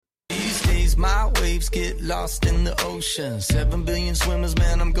seas, my waves get lost in the ocean. 7 billion swimmers,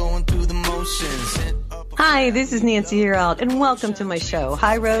 man, I'm going through the motions. Hi, this is Nancy Yearout, and welcome to my show,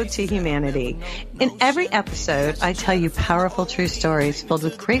 High Road to Humanity. In every episode, I tell you powerful true stories filled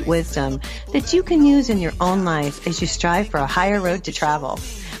with great wisdom that you can use in your own life as you strive for a higher road to travel.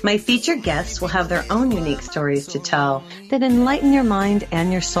 My featured guests will have their own unique stories to tell that enlighten your mind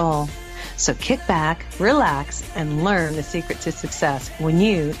and your soul. So kick back, relax, and learn the secret to success when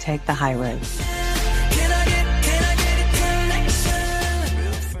you take the high road.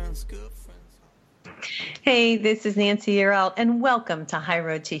 Hey, this is Nancy Yearout, and welcome to High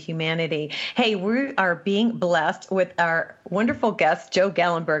Road to Humanity. Hey, we are being blessed with our wonderful guest, Joe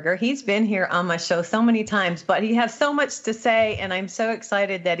Gallenberger. He's been here on my show so many times, but he has so much to say, and I'm so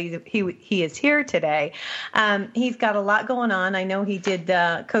excited that he is here today. He's got a lot going on. I know he did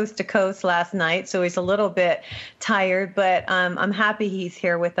Coast to Coast last night, so he's a little bit tired, but I'm happy he's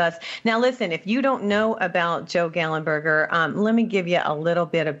here with us. Now, listen, if you don't know about Joe Gallenberger, let me give you a little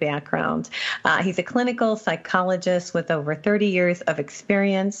bit of background. He's a clinical psychologist with over 30 years of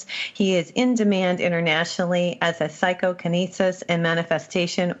experience. He is in demand internationally as a psychokinesis and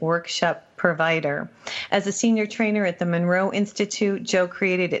manifestation workshop provider. As a senior trainer at the Monroe Institute, Joe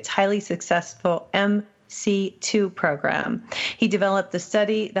created its highly successful MC2 program. He developed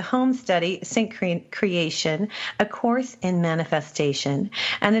the home study, Sync Creation, a course in manifestation,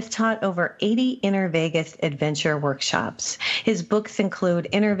 and has taught over 80 Inner Vegas adventure workshops. His books include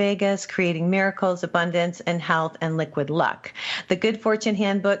Inner Vegas, Creating Miracles, Abundance, and Health, and Liquid Luck. The Good Fortune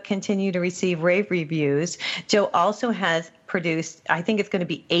Handbook continue to receive rave reviews. Joe also has produced, I think it's going to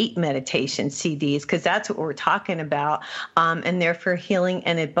be 8 meditation CDs, because that's what we're talking about, and they're for healing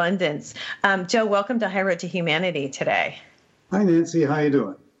and abundance. Joe, welcome to High Road to Humanity today. Hi, Nancy. How you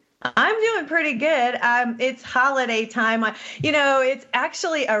doing? I'm doing pretty good. It's holiday time. It's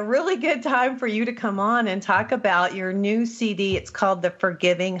actually a really good time for you to come on and talk about your new CD. It's called The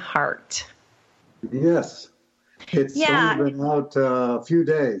Forgiving Heart. Yes. It's only been out a few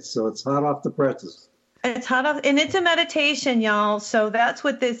days, so it's hot off the presses. It's hot off, and it's a meditation, y'all. So that's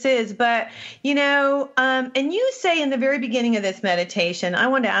what this is. But, and you say in the very beginning of this meditation, I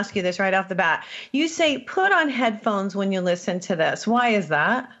wanted to ask you this right off the bat. You say, put on headphones when you listen to this. Why is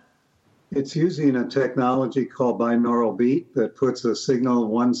that? It's using a technology called binaural beat that puts one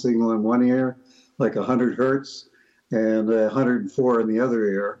signal in one ear, like 100 hertz, and 104 in the other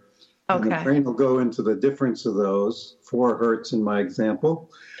ear. Okay. And the brain will go into the difference of those, 4 hertz in my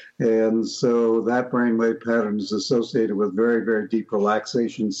example. And so that brainwave pattern is associated with very, very deep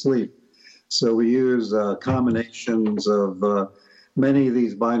relaxation sleep. So we use combinations of many of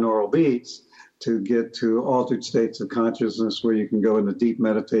these binaural beats to get to altered states of consciousness where you can go into deep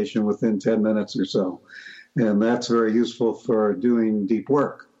meditation within 10 minutes or so. And that's very useful for doing deep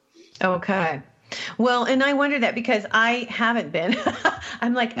work. Okay. Well, and I wonder that because I haven't been.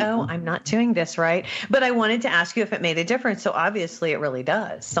 I'm like, I'm not doing this right. But I wanted to ask you if it made a difference. So obviously it really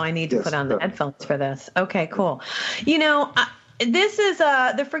does. So I need to put on the headphones for this. Okay, cool. This is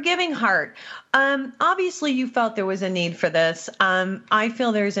The Forgiving Heart. Obviously you felt there was a need for this. I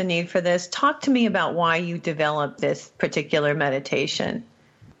feel there's a need for this. Talk to me about why you developed this particular meditation.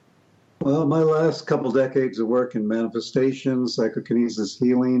 Well, my last couple decades of work in manifestation, psychokinesis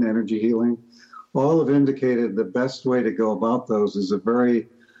healing, energy healing, all have indicated the best way to go about those is a very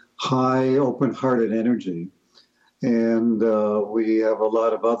high, open-hearted energy. And we have a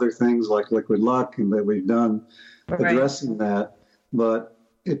lot of other things like Liquid Luck and that we've done addressing that. But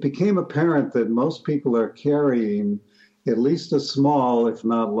it became apparent that most people are carrying at least a small, if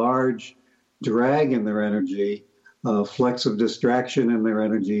not large, drag in their energy, flex of distraction in their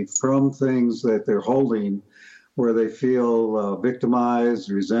energy from things that they're holding where they feel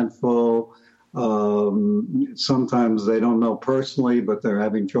victimized, resentful. Sometimes they don't know personally, but they're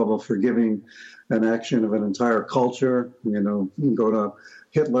having trouble forgiving an action of an entire culture. You can go to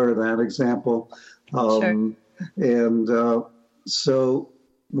Hitler, that example. Sure. And so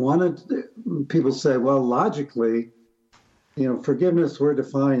people say, well, logically, forgiveness we're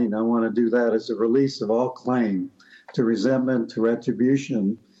defining, I want to do that as a release of all claim to resentment, to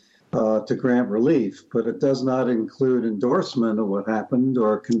retribution, to grant relief. But it does not include endorsement of what happened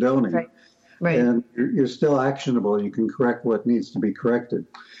or condoning. Right. And you're still actionable. You can correct what needs to be corrected.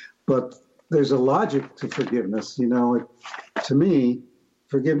 But there's a logic to forgiveness. To me,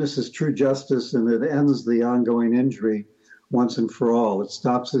 forgiveness is true justice, and it ends the ongoing injury once and for all. It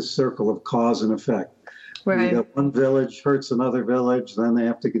stops this circle of cause and effect. Right. You got one village hurts another village, then they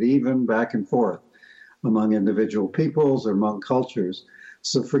have to get even back and forth among individual peoples or among cultures.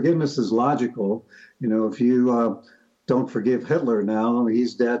 So forgiveness is logical. If you don't forgive Hitler now,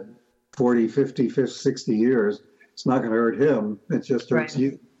 he's dead 40, 50, 50, 60 years, it's not going to hurt him. It just hurts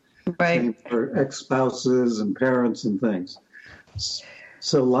you. Right. Same for ex-spouses and parents and things.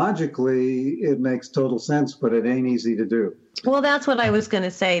 So logically, it makes total sense, but it ain't easy to do. Well, that's what I was going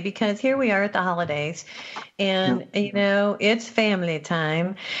to say, because here we are at the holidays and, it's family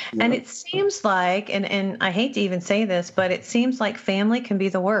time. Yeah. And it seems like, and I hate to even say this, but it seems like family can be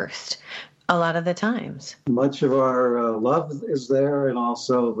the worst a lot of the times. Much of our love is there, and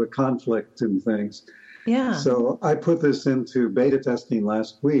also the conflict and things. Yeah. So I put this into beta testing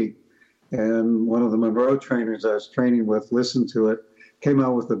last week, and one of the Monroe trainers I was training with listened to it, came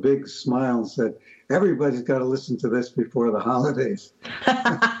out with a big smile and said, everybody's got to listen to this before the holidays.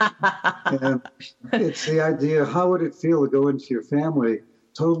 And it's the idea, how would it feel to go into your family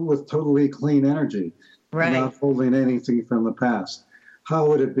with totally clean energy, right, not holding anything from the past? How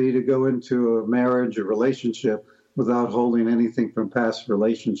would it be to go into a marriage or relationship without holding anything from past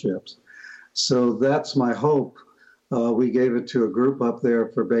relationships? So that's my hope. We gave it to a group up there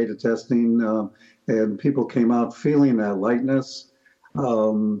for beta testing, and people came out feeling that lightness,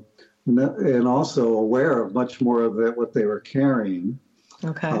 and also aware of much more of what they were carrying.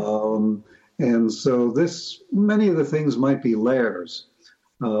 Okay. And so many of the things might be layers.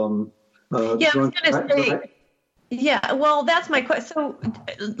 I was going to say, yeah, well, that's my question. So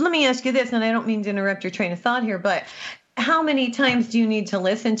let me ask you this, and I don't mean to interrupt your train of thought here, but how many times do you need to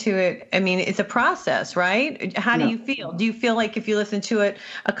listen to it? I mean, it's a process, right? How do you feel? Do you feel like if you listen to it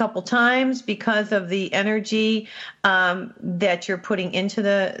a couple times because of the energy that you're putting into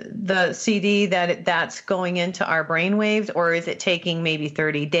the CD, that's going into our brain waves, or is it taking maybe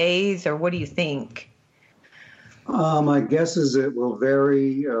 30 days, or what do you think? My guess is it will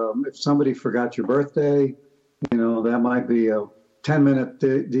vary. If somebody forgot your birthday, that might be a 10-minute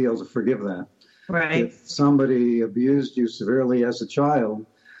deal to forgive that. Right. If somebody abused you severely as a child,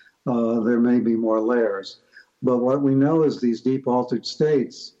 there may be more layers. But what we know is these deep altered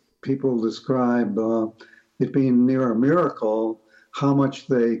states, people describe it being near a miracle how much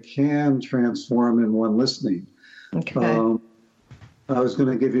they can transform in one listening. Okay. I was going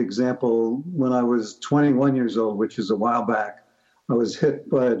to give you an example. When I was 21 years old, which is a while back, I was hit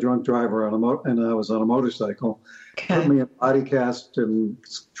by a drunk driver and I was on a motorcycle. Okay. Put me in body cast and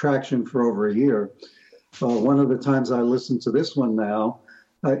traction for over a year. One of the times I listened to this one now,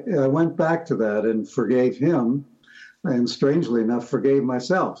 I went back to that and forgave him, and strangely enough, forgave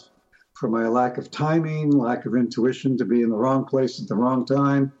myself for my lack of timing, lack of intuition to be in the wrong place at the wrong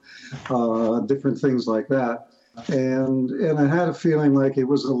time, different things like that. And I had a feeling like it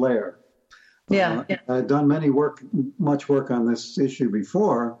was a layer. Yeah. I'd done much work on this issue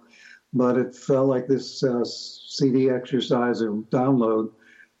before, but it felt like this CD exercise or download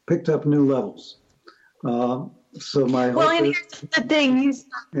picked up new levels. So my hope and here's the thing: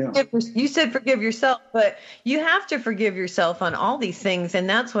 you said forgive yourself, but you have to forgive yourself on all these things, and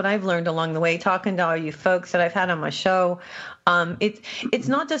that's what I've learned along the way. Talking to all you folks that I've had on my show, it's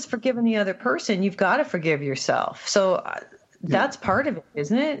not just forgiving the other person; you've got to forgive yourself. So that's part of it,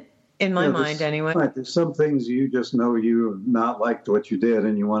 isn't it? In my mind, anyway. Right. There's some things you just know you have not liked what you did,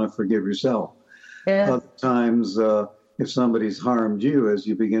 and you want to forgive yourself. Yeah. Other times, if somebody's harmed you, as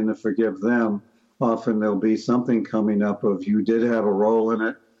you begin to forgive them, often there'll be something coming up of you did have a role in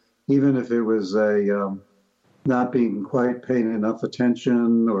it, even if it was not being quite paying enough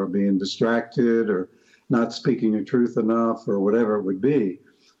attention, or being distracted, or not speaking your truth enough, or whatever it would be.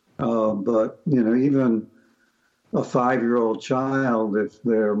 But even a 5-year-old child, if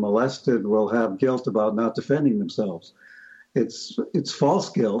they're molested, will have guilt about not defending themselves. It's false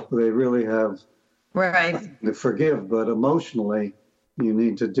guilt. They really have to forgive, but emotionally, you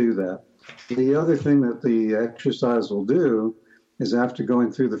need to do that. The other thing that the exercise will do is, after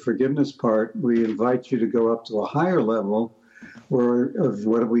going through the forgiveness part, we invite you to go up to a higher level of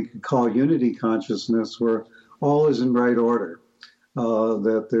what we could call unity consciousness, where all is in right order,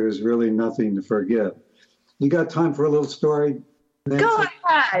 that there's really nothing to forgive. You got time for a little story, Nancy? Go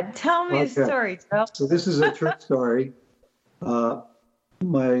ahead. Tell me a story, Joe. So this is a true story.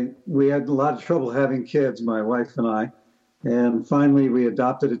 We had a lot of trouble having kids, my wife and I, and finally we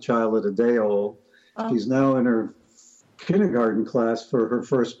adopted a child at a day old. She's now in her kindergarten class for her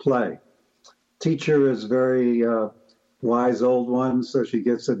first play. Teacher is very wise old one, so she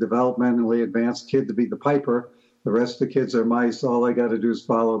gets a developmentally advanced kid to be the piper. The rest of the kids are mice. All I got to do is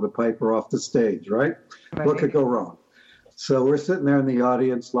follow the piper off the stage, right? What could go wrong? So we're sitting there in the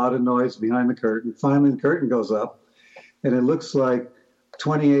audience, a lot of noise behind the curtain. Finally, the curtain goes up, and it looks like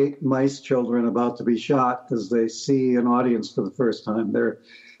 28 mice children about to be shot because they see an audience for the first time. Their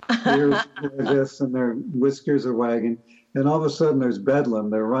ears are this, and their whiskers are wagging. and all of a sudden there's bedlam.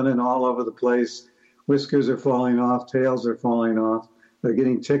 They're running all over the place. Whiskers are falling off, tails are falling off. They're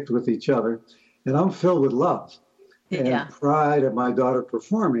getting ticked with each other. And I'm filled with love and pride at my daughter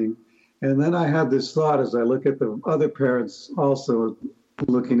performing. And then I had this thought as I look at the other parents also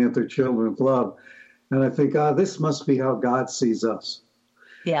looking at their children with love. And I think, this must be how God sees us.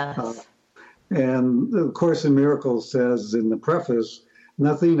 Yes. And the Course in Miracles says in the preface,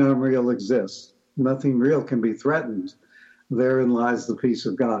 nothing unreal exists. Nothing real can be threatened. Therein lies the peace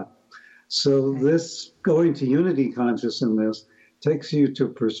of God. So this going to unity consciousness takes you to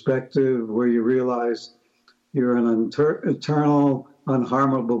perspective where you realize you're an eternal,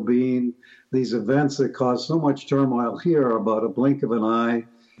 unharmable being. These events that cause so much turmoil here are about a blink of an eye.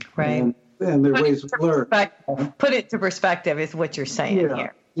 Right. And their ways of learn. Put it to perspective is what you're saying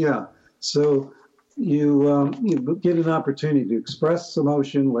here. Yeah. So you get an opportunity to express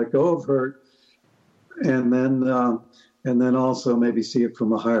emotion, let go of hurt, and then also maybe see it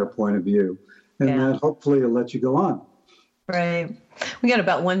from a higher point of view. And then hopefully it'll let you go on. Right. We got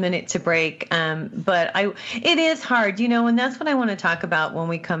about 1 minute to break, but it is hard, and that's what I want to talk about when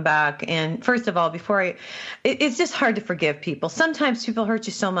we come back. And first of all, it's just hard to forgive people. Sometimes people hurt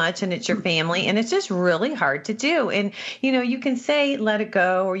you so much, and it's your family, and it's just really hard to do. And you can say let it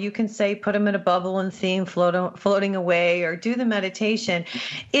go, or you can say put them in a bubble and see them floating away, or do the meditation.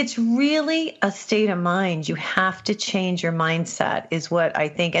 It's really a state of mind. You have to change your mindset, is what I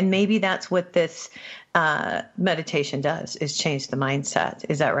think, and maybe that's what this meditation does, is change the mindset.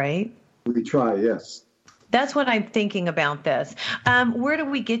 Is that right? We try, yes. That's what I'm thinking about this. Where do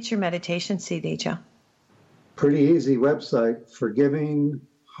we get your meditation CD, Joe? Pretty easy website,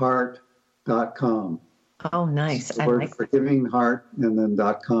 forgivingheart.com. Oh, nice. The word forgivingheart and then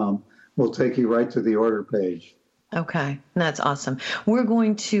 .com will take you right to the order page. Okay, that's awesome. We're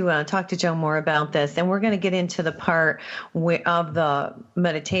going to talk to Joe more about this, and we're going to get into the part of the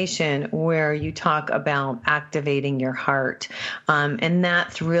meditation where you talk about activating your heart, and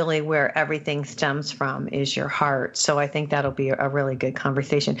that's really where everything stems from, is your heart. So I think that'll be a really good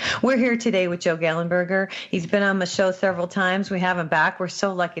conversation. We're here today with Joe Gallenberger. He's been on the show several times. We have him back. We're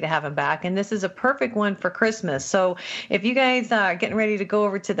so lucky to have him back, and this is a perfect one for Christmas. So if you guys are getting ready to go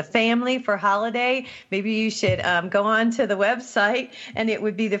over to the family for holiday, maybe you should go on to the website, and it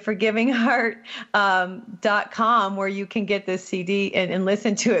would be the forgivingheart.com, where you can get this CD and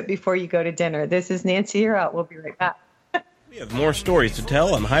listen to it before you go to dinner. This is Nancy. You're out. We'll be right back. We have more stories to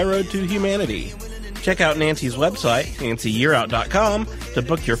tell on High Road to Humanity. Check out Nancy's website, nancyyearout.com, to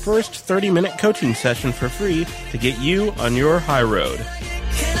book your first 30-minute coaching session for free to get you on your high road.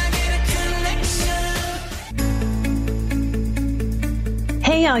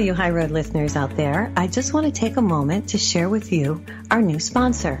 Hey, all you High Road listeners out there. I just want to take a moment to share with you our new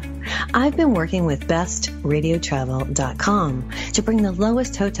sponsor. I've been working with bestradiotravel.com to bring the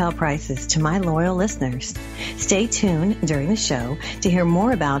lowest hotel prices to my loyal listeners. Stay tuned during the show to hear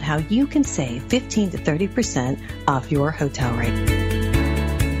more about how you can save 15 to 30% off your hotel rate.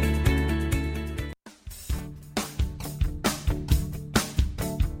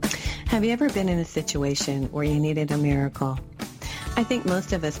 Have you ever been in a situation where you needed a miracle? I think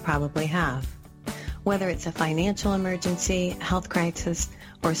most of us probably have. Whether it's a financial emergency, health crisis,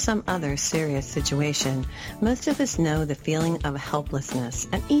 or some other serious situation, most of us know the feeling of helplessness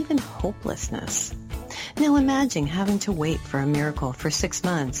and even hopelessness. Now imagine having to wait for a miracle for 6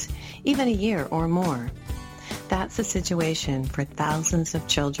 months, even a year or more. That's the situation for thousands of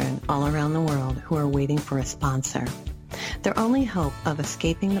children all around the world who are waiting for a sponsor. Their only hope of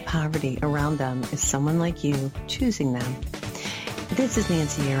escaping the poverty around them is someone like you choosing them. This is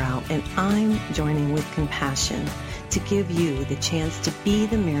Nancy Yearout, and I'm joining with compassion to give you the chance to be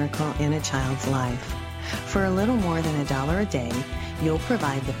the miracle in a child's life. For a little more than $1 a day, you'll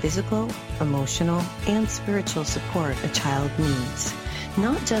provide the physical, emotional, and spiritual support a child needs,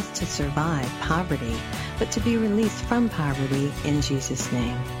 not just to survive poverty, but to be released from poverty in Jesus'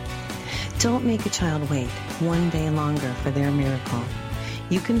 name. Don't make a child wait one day longer for their miracle.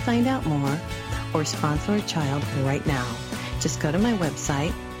 You can find out more or sponsor a child right now. Just go to my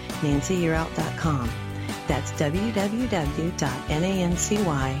website, nancyyearout.com. That's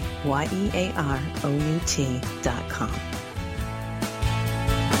www.nancyyearout.com.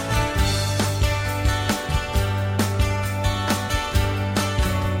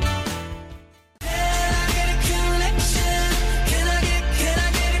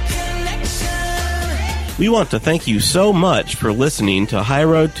 We want to thank you so much for listening to High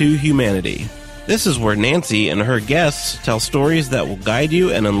Road to Humanity. This is where Nancy and her guests tell stories that will guide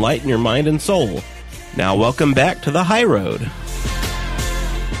you and enlighten your mind and soul. Now welcome back to the High Road.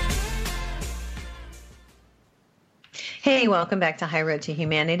 Hey, Hey, welcome back to High Road to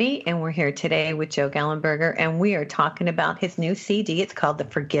Humanity, and we're here today with Joe Gallenberger, and we are talking about his new CD. It's called The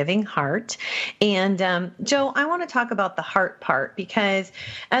Forgiving Heart. And Joe, I want to talk about the heart part because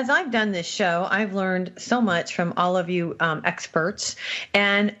as I've done this show, I've learned so much from all of you experts.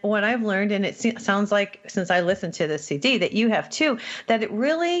 And what I've learned, and it sounds like since I listened to this CD that you have too, that it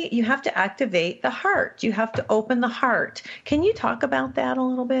really, you have to activate the heart. You have to open the heart. Can you talk about that a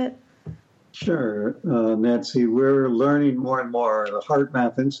little bit? Sure, Nancy. We're learning more and more. The Heart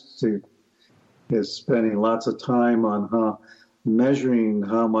Math Institute is spending lots of time on measuring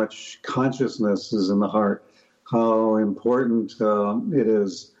how much consciousness is in the heart, how important it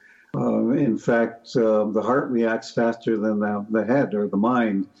is. In fact, the heart reacts faster than the head or the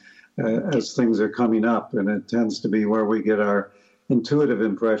mind as things are coming up, and it tends to be where we get our intuitive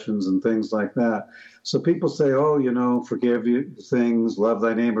impressions and things like that. So people say, oh, forgive things, love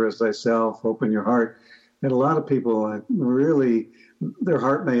thy neighbor as thyself, open your heart. And a lot of people really, their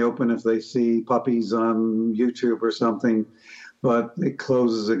heart may open if they see puppies on YouTube or something, but it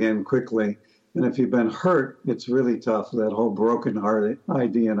closes again quickly. And if you've been hurt, it's really tough, that whole broken heart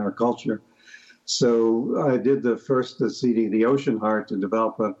idea in our culture. So I did the CD, The Ocean Heart, to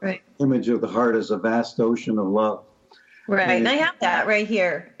develop an image of the heart as a vast ocean of love. Right, and I have that right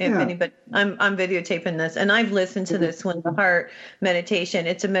here. If anybody, I'm videotaping this, and I've listened to this one, the heart meditation.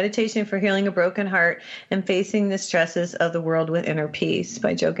 It's a meditation for healing a broken heart and facing the stresses of the world with inner peace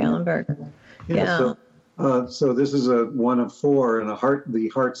by Joe Gallenberger. Yeah. So this is one of four in the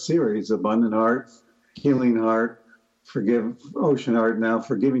heart series: Abundant Heart, Healing Heart, Ocean Heart, now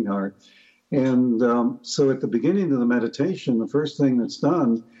Forgiving Heart. And so at the beginning of the meditation, the first thing that's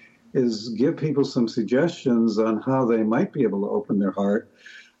done is give people some suggestions on how they might be able to open their heart.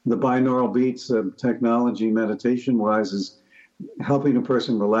 The binaural beats of technology meditation-wise is helping a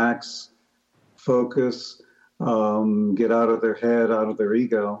person relax, focus, get out of their head, out of their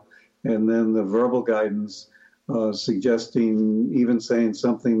ego. And then the verbal guidance suggesting, even saying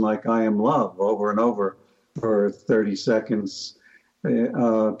something like, I am love, over and over for 30 seconds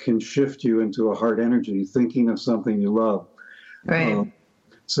can shift you into a heart energy, thinking of something you love. Right.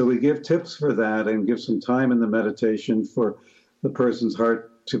 So we give tips for that and give some time in the meditation for the person's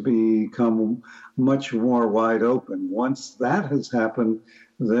heart to become much more wide open. Once that has happened,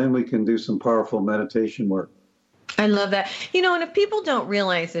 then we can do some powerful meditation work. I love that. And if people don't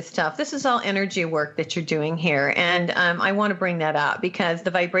realize this stuff, this is all energy work that you're doing here. And I want to bring that up because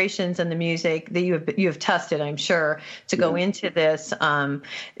the vibrations and the music that you have tested, I'm sure, to go into this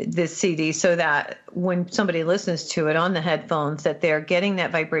CD so that when somebody listens to it on the headphones, that they're getting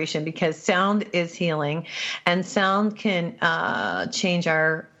that vibration, because sound is healing and sound can change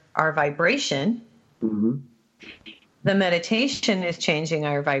our vibration. Mm-hmm. The meditation is changing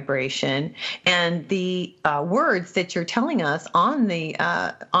our vibration, and the words that you're telling us on the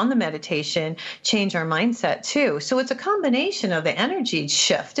meditation change our mindset too. So it's a combination of the energy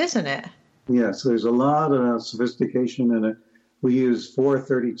shift, isn't it? Yes, there's a lot of sophistication in it. We use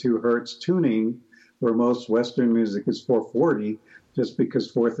 432 hertz tuning, where most Western music is 440, just because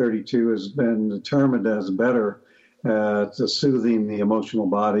 432 has been determined as better at soothing the emotional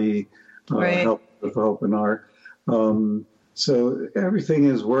body, help with hope and art. So everything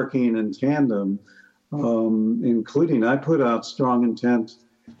is working in tandem, including I put out strong intent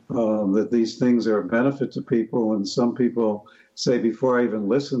that these things are a benefit to people. And some people say before I even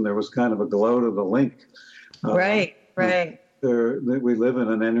listened, there was kind of a glow to the link. Right. We live in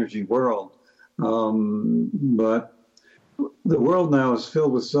an energy world. But the world now is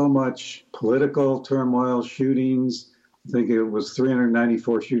filled with so much political turmoil, shootings. I think it was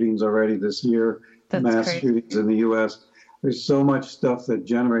 394 shootings already this year. That's mass crazy. shootings in the U.S. There's so much stuff that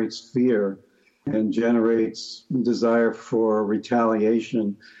generates fear and generates desire for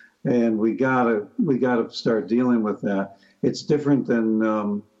retaliation, and we gotta start dealing with that. It's different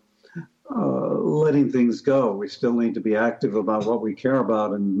than letting things go. We still need to be active about what we care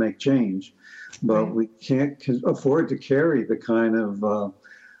about and make change, but we can't afford to carry the kind of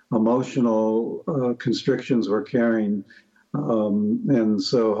emotional constrictions we're carrying, and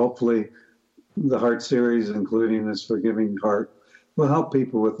so hopefully the Heart series, including this Forgiving Heart, will help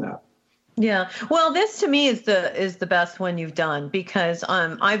people with that. Yeah. Well, this to me is the best one you've done, because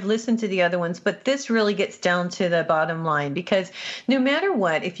I've listened to the other ones, but this really gets down to the bottom line, because no matter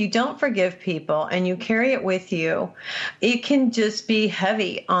what, if you don't forgive people and you carry it with you, it can just be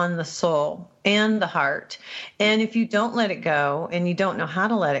heavy on the soul. and the heart. And if you don't let it go and you don't know how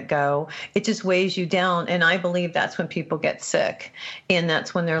to let it go, it just weighs you down. And I believe that's when people get sick. And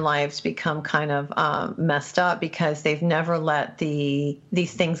that's when their lives become kind of messed up because they've never let these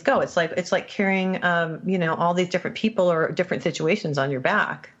things go. It's like carrying, all these different people or different situations on your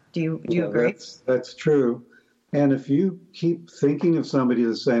back. Do you agree? That's true. And if you keep thinking of somebody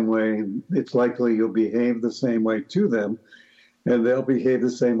the same way, it's likely you'll behave the same way to them. And they'll behave the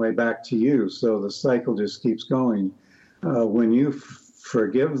same way back to you. So the cycle just keeps going. When you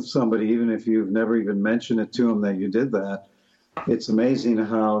forgive somebody, even if you've never even mentioned it to them that you did that, it's amazing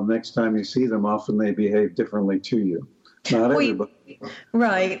how next time you see them, often they behave differently to you. Not everybody.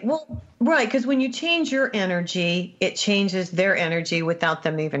 Right. Well, right. Because when you change your energy, it changes their energy without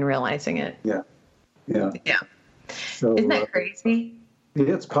them even realizing it. Yeah. So, isn't that crazy?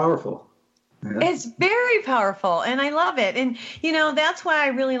 It's powerful. Yeah. It's very powerful, and I love it. And, that's why I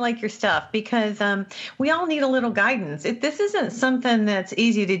really like your stuff, because we all need a little guidance. This isn't something that's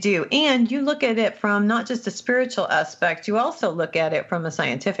easy to do. And you look at it from not just a spiritual aspect, you also look at it from a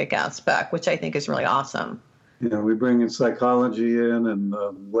scientific aspect, which I think is really awesome. We bring in psychology and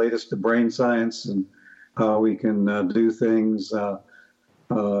the latest to brain science and how we can do things to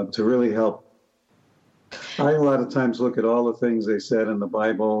really help. I a lot of times look at all the things they said in the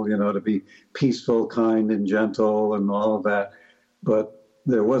Bible, to be peaceful, kind, and gentle and all of that. But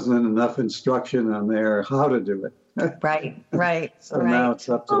there wasn't enough instruction on there how to do it. Right. So now it's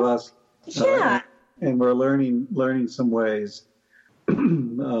up to us. Yeah. And we're learning some ways.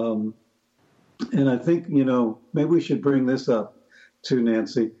 And I think, maybe we should bring this up too,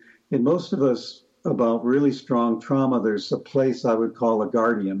 Nancy. In most of us, about really strong trauma, there's a place I would call a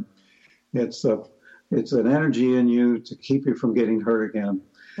guardian. It's an energy in you to keep you from getting hurt again.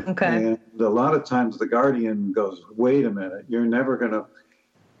 Okay. And a lot of times the guardian goes, wait a minute, you're never going to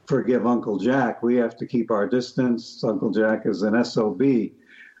forgive Uncle Jack. We have to keep our distance. Uncle Jack is an SOB,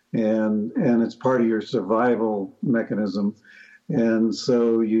 and it's part of your survival mechanism. And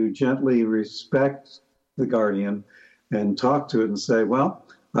so you gently respect the guardian and talk to it and say, well,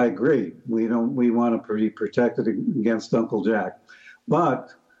 I agree. We want to be protected against Uncle Jack.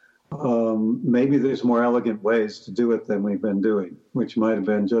 But maybe there's more elegant ways to do it than we've been doing, which might have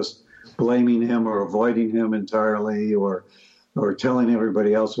been just blaming him or avoiding him entirely or telling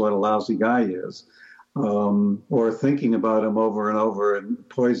everybody else what a lousy guy is, or thinking about him over and over and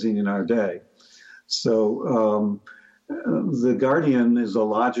poisoning our day. So the guardian is a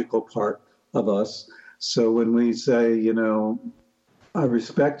logical part of us. So when we say, I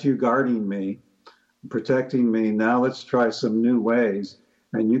respect you guarding me, protecting me, now let's try some new ways.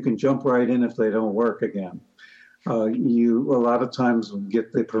 And you can jump right in if they don't work again. You a lot of times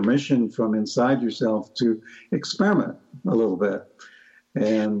get the permission from inside yourself to experiment a little bit.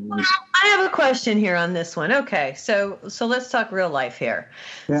 And well, I have a question here on this one. Okay, so let's talk real life here.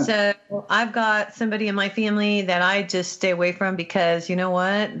 Yeah. So I've got somebody in my family that I just stay away from because you know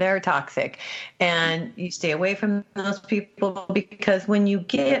what? They're toxic. And you stay away from those people because when you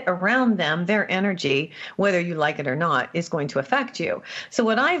get around them, their energy, whether you like it or not, is going to affect you. So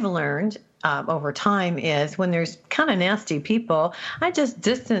what I've learned over time is when there's kind of nasty people, I just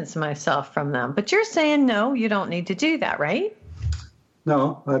distance myself from them. But you're saying, no, you don't need to do that, right?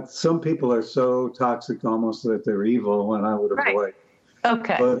 No, some people are so toxic almost that they're evil, and I would avoid.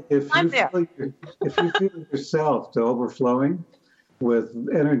 Okay. But if you feel yourself to overflowing with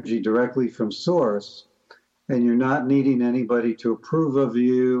energy directly from source, and you're not needing anybody to approve of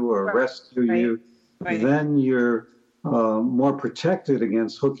you or rescue you, then you're more protected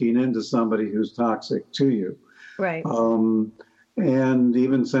against hooking into somebody who's toxic to you. Right. And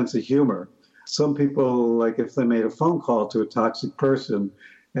even sense of humor. Some people, like if they made a phone call to a toxic person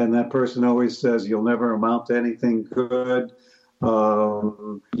and that person always says, you'll never amount to anything good,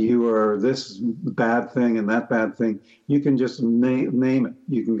 you are this bad thing and that bad thing, you can just name it.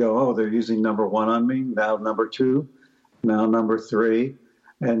 You can go, oh, they're using number 1 on me, now number 2, now number 3,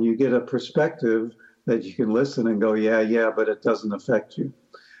 and you get a perspective that you can listen and go, yeah, but it doesn't affect you.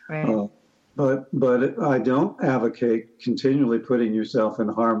 Right. But I don't advocate continually putting yourself in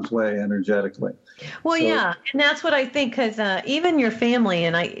harm's way energetically. Well, yeah, and that's what I think, because even your family,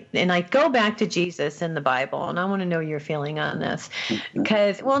 and I go back to Jesus in the Bible, and I want to know your feeling on this,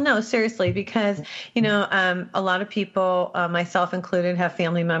 because, well, no, seriously, because, a lot of people, myself included, have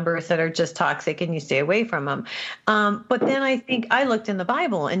family members that are just toxic, and you stay away from them. But then I think I looked in the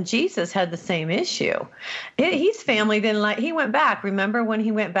Bible, and Jesus had the same issue. His family didn't he went back. Remember when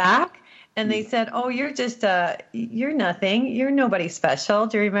he went back? And they said, oh, you're just, you're nothing. You're nobody special.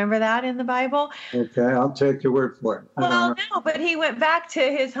 Do you remember that in the Bible? Okay, I'll take your word for it. Well, no, but he went back to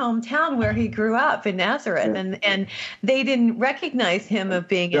his hometown where he grew up in Nazareth, and they didn't recognize him of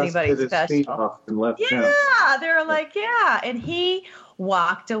being anybody his special. Feet off and left town. They were like, and he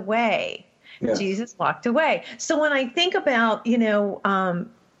walked away. Yes. Jesus walked away. So when I think about,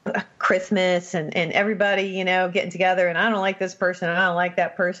 Christmas and everybody, getting together, and I don't like this person, I don't like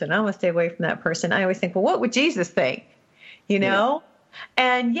that person, I want to stay away from that person, I always think, well, what would Jesus think? Yeah.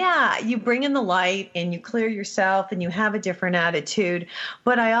 And you bring in the light and you clear yourself and you have a different attitude.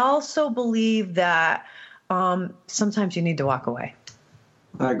 But I also believe that sometimes you need to walk away.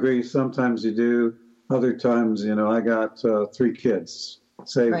 I agree. Sometimes you do. Other times, I got 3 kids.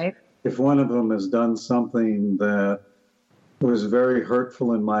 Say, if one of them has done something that was very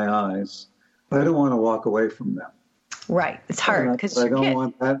hurtful in my eyes, I don't want to walk away from them. Right. It's hard because I don't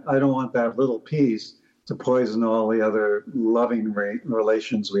want that. I don't want that little piece to poison all the other loving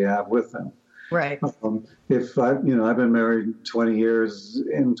relations we have with them. Right. If I've been married 20 years,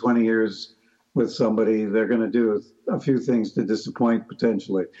 in 20 years with somebody, they're going to do a few things to disappoint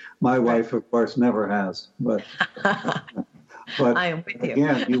potentially. My wife, of course, never has, but I am with you.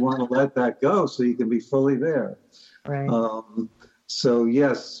 Again, you want to let that go so you can be fully there. Right. So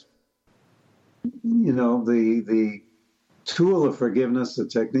yes, the tool of forgiveness, the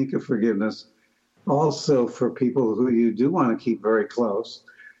technique of forgiveness, also for people who you do want to keep very close.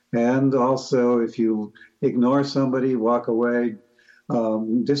 And also, if you ignore somebody, walk away,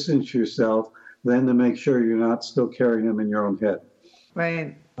 distance yourself, then to make sure you're not still carrying them in your own head.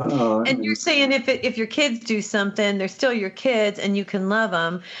 Right. And you're saying if your kids do something, they're still your kids and you can love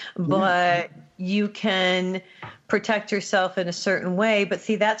them, but you can protect yourself in a certain way. But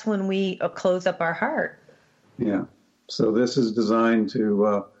see, that's when we close up our heart. Yeah. So this is designed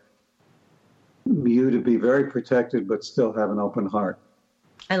to you to be very protected, but still have an open heart.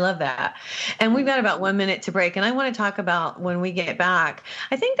 I love that. And we've got about 1 minute to break. And I want to talk about when we get back.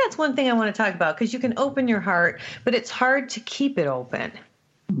 I think that's one thing I want to talk about, because you can open your heart, but it's hard to keep it open.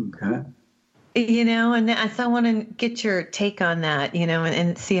 Okay. And so I want to get your take on that,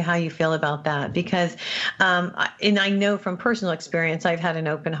 and see how you feel about that, because, and I know from personal experience, I've had an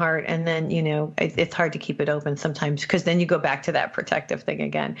open heart, and then, it's hard to keep it open sometimes, because then you go back to that protective thing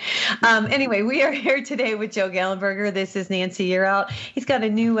again. Anyway, we are here today with Joe Gallenberger. This is Nancy Yearout. He's got a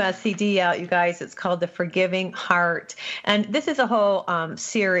new CD out, you guys. It's called The Forgiving Heart. And this is a whole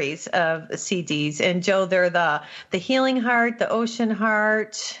series of CDs. And Joe, they're the Healing Heart, the Ocean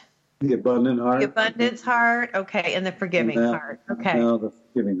Heart, the Abundant Heart. The Abundance Heart. Okay. And the Forgiving Heart. Okay. Now the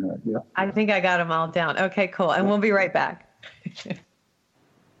Forgiving Heart. Yeah. I think I got them all down. Okay, cool. And we'll be right back.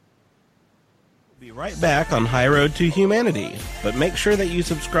 Be right back on High Road to Humanity. But make sure that you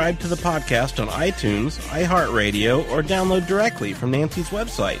subscribe to the podcast on iTunes, iHeartRadio, or download directly from Nancy's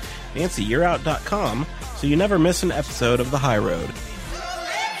website, nancyyearout.com, so you never miss an episode of The High Road.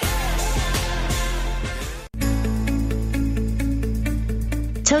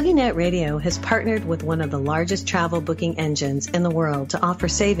 TogiNet Radio has partnered with one of the largest travel booking engines in the world to offer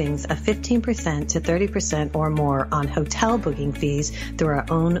savings of 15% to 30% or more on hotel booking fees through our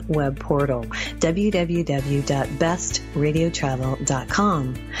own web portal,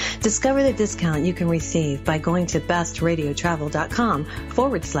 www.bestradiotravel.com. Discover the discount you can receive by going to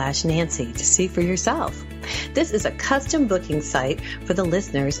bestradiotravel.com/Nancy to see for yourself. This is a custom booking site for the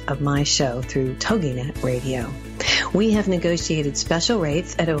listeners of my show through TogiNet Radio. We have negotiated special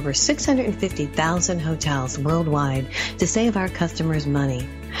rates at over 650,000 hotels worldwide to save our customers money.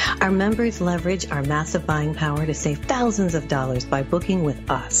 Our members leverage our massive buying power to save thousands of dollars by booking with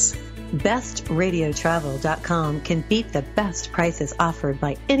us. BestRadioTravel.com can beat the best prices offered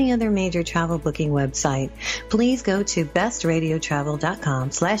by any other major travel booking website. Please go to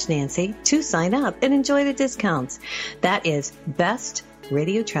BestRadioTravel.com/Nancy to sign up and enjoy the discounts. That is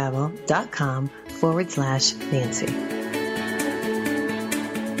BestRadioTravel.com/Nancy.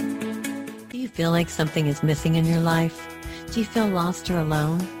 Do you feel like something is missing in your life? Do you feel lost or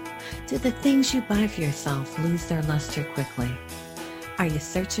alone? Do the things you buy for yourself lose their luster quickly? Are you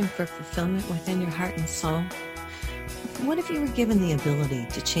searching for fulfillment within your heart and soul? What if you were given the ability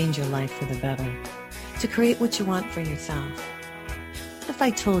to change your life for the better, to create what you want for yourself? What if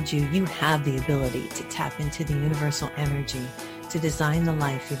I told you you have the ability to tap into the universal energy to design the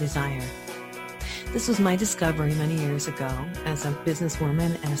life you desire? This was my discovery many years ago. As a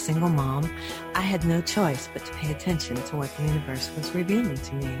businesswoman and a single mom, I had no choice but to pay attention to what the universe was revealing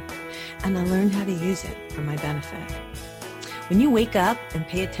to me, and I learned how to use it for my benefit. When you wake up and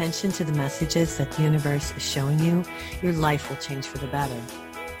pay attention to the messages that the universe is showing you, your life will change for the better.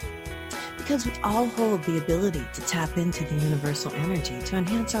 Because we all hold the ability to tap into the universal energy to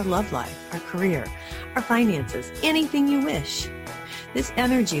enhance our love life, our career, our finances, anything you wish. This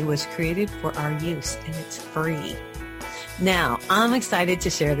energy was created for our use, and it's free. Now, I'm excited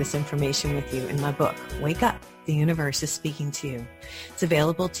to share this information with you in my book, Wake Up, The Universe is Speaking to You. It's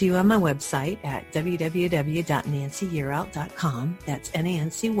available to you on my website at www.nancyyearout.com. That's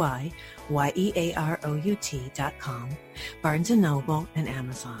NancyYearout.com, Barnes & Noble, and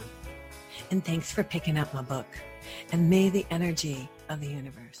Amazon. And thanks for picking up my book. And may the energy of the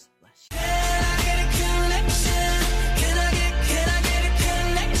universe bless you.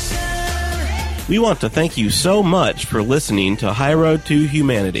 We want to thank you so much for listening to High Road to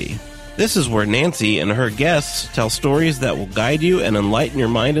Humanity. This is where Nancy and her guests tell stories that will guide you and enlighten your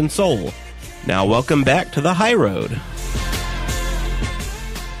mind and soul. Now welcome back to the High Road.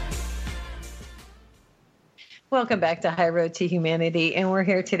 Welcome back to High Road to Humanity, and we're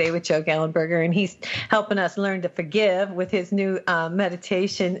here today with Joe Gallenberger, and he's helping us learn to forgive with his new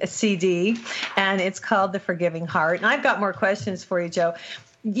meditation CD, and it's called The Forgiving Heart. And I've got more questions for you, Joe.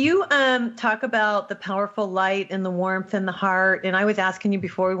 You talk about the powerful light and the warmth in the heart, and I was asking you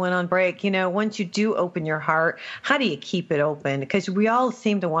before we went on break, once you do open your heart, how do you keep it open? Because we all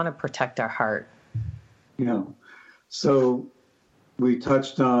seem to want to protect our heart. Yeah. So we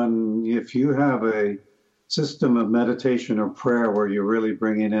touched on if you have a system of meditation or prayer where you're really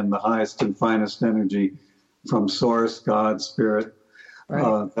bringing in the highest and finest energy from Source, God, Spirit,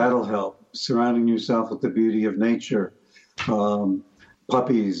 right. That'll help. Surrounding yourself with the beauty of nature,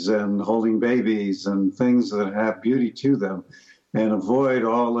 puppies and holding babies and things that have beauty to them, and avoid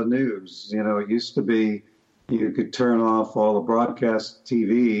all the news. It used to be you could turn off all the broadcast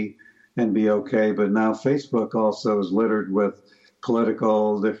TV and be okay, but now Facebook also is littered with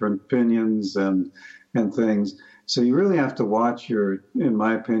political different opinions and things. So you really have to watch in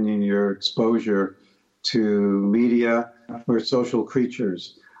my opinion, your exposure to media. We're social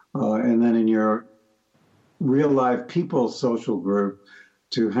creatures. And then in your real life people social group,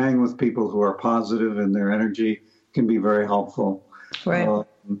 to hang with people who are positive in their energy can be very helpful. Right.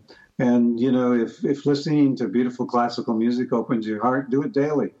 And, if listening to beautiful classical music opens your heart, do it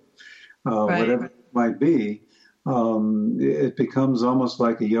daily. Right. Whatever it might be. It becomes almost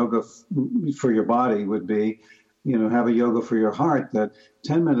like a yoga for your body would be, have a yoga for your heart, that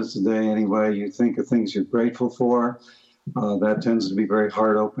 10 minutes a day anyway, you think of things you're grateful for. That tends to be very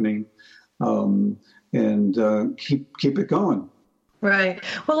heart opening. And keep it going. Right.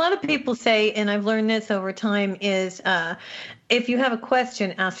 Well, a lot of people say, and I've learned this over time, is if you have a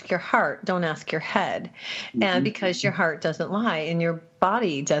question, ask your heart, don't ask your head. Mm-hmm. And because your heart doesn't lie and your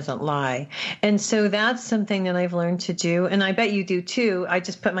body doesn't lie. And so that's something that I've learned to do. And I bet you do too. I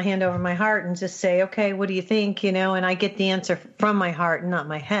just put my hand over my heart and just say, okay, what do you think? And I get the answer from my heart and not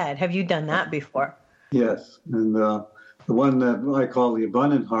my head. Have you done that before? Yes. And the one that I call the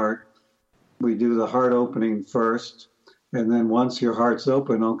abundant heart, we do the heart opening first. And then once your heart's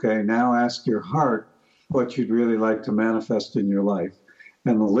open, okay, now ask your heart what you'd really like to manifest in your life.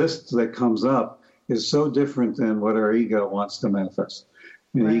 And the list that comes up is so different than what our ego wants to manifest.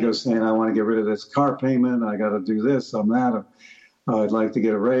 The right. Ego's saying, I want to get rid of this car payment. I got to do this. I'm that. I'd like to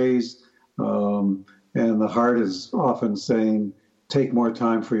get a raise. And the heart is often saying, take more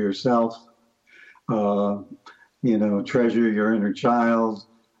time for yourself. Treasure your inner child.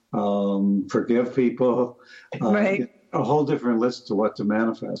 Forgive people. Right. A whole different list to what to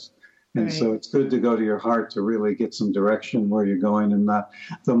manifest. And right. So it's good to go to your heart to really get some direction where you're going. And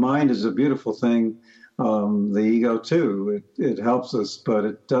the mind is a beautiful thing. The ego too, it helps us, but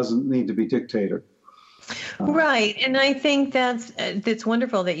it doesn't need to be dictator. Right. And I think that's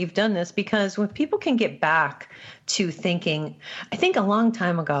wonderful that you've done this, because when people can get back to thinking, I think a long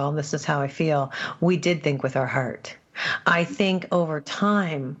time ago, this is how I feel, we did think with our heart. I think over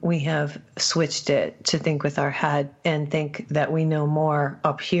time we have switched it to think with our head and think that we know more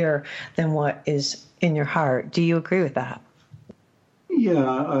up here than what is in your heart. Do you agree with that?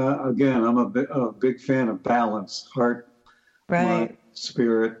 Yeah. Again, I'm a big fan of balance. Heart, right. Mind,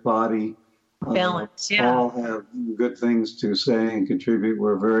 spirit, body. Balance, yeah. All have good things to say and contribute.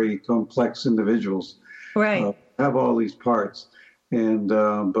 We're very complex individuals. Right. Have all these parts. And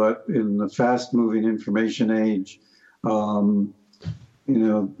but in the fast-moving information age,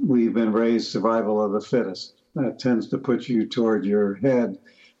 we've been raised survival of the fittest. That tends to put you toward your head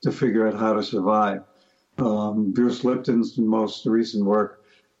to figure out how to survive. Bruce Lipton's most recent work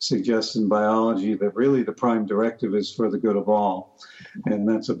suggests in biology that really the prime directive is for the good of all. And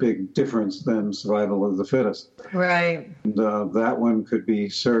that's a big difference than survival of the fittest. Right. And that one could be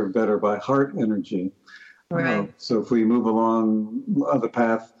served better by heart energy. Right. So if we move along the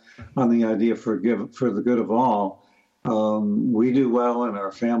path on the idea for the good of all, we do well, and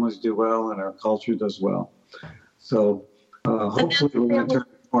our families do well, and our culture does well. So hopefully we're going to turn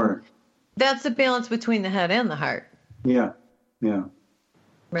the corner. That's the balance between the head and the heart. Yeah.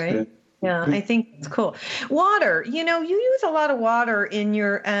 Right? Yeah, I think it's cool. Water, you use a lot of water in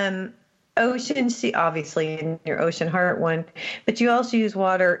your ocean, obviously in your Ocean Heart one, but you also use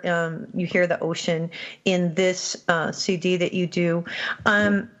water, you hear the ocean in this CD that you do.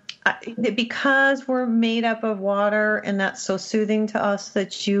 Because we're made up of water and that's so soothing to us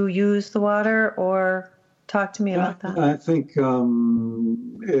that you use the water, or talk to me about that. I think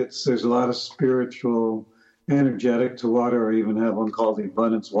there's a lot of spiritual energetic to water, or even have one called the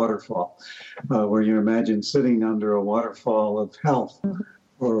abundance waterfall, where you imagine sitting under a waterfall of health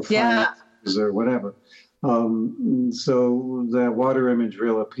or finances or whatever. So that water image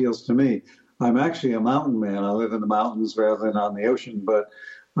really appeals to me. I'm actually a mountain man. I live in the mountains rather than on the ocean, but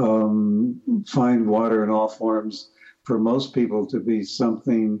find water in all forms for most people to be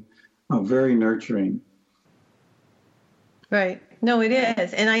something very nurturing. Right. No, it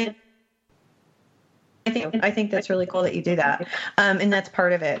is. And I think that's really cool that you do that. And that's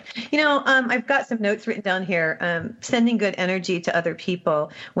part of it. I've got some notes written down here. Sending good energy to other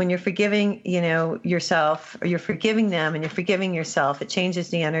people. When you're forgiving, yourself, or you're forgiving them and you're forgiving yourself, it changes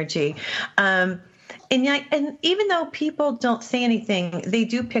the energy. And even though people don't say anything, they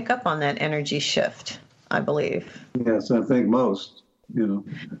do pick up on that energy shift, I believe. Yes, I think most,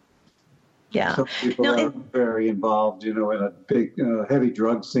 Yeah. Some people are very involved, in a big, heavy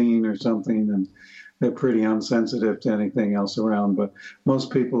drug scene or something, and they're pretty unsensitive to anything else around. But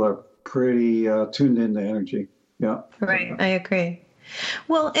most people are pretty tuned into energy. Yeah. Right. I agree.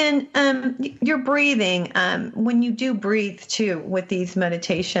 Well, and your breathing, when you do breathe too with these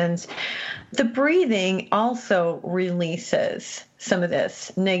meditations, the breathing also releases some of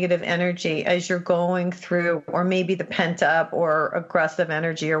this negative energy as you're going through, or maybe the pent up or aggressive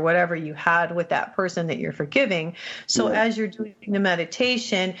energy or whatever you had with that person that you're forgiving. So as you're doing the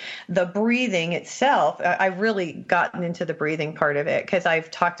meditation, the breathing itself, I've really gotten into the breathing part of it, because I've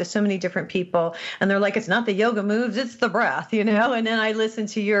talked to so many different people and they're like, it's not the yoga moves, it's the breath, and then I listen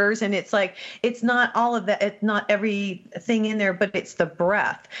to yours and it's like, it's not all of that. It's not everything in there, but it's the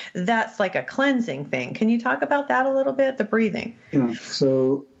breath. That's like a cleansing thing. Can you talk about that a little bit, the breathing? Yeah,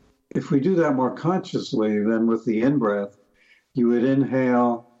 so if we do that more consciously, then with the in-breath, you would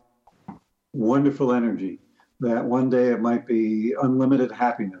inhale wonderful energy. That one day it might be unlimited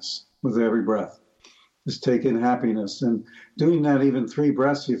happiness with every breath. Just take in happiness. And doing that even 3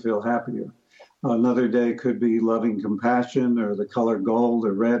 breaths, you feel happier. Another day could be loving compassion, or the color gold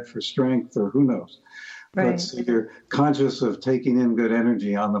or red for strength, or who knows. Right. But so you're conscious of taking in good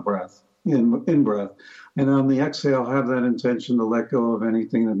energy on the breath, in breath. And on the exhale, have that intention to let go of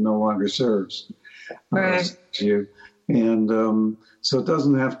anything that no longer serves you. And so it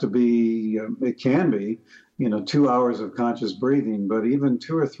doesn't have to be, it can be, 2 hours of conscious breathing, but even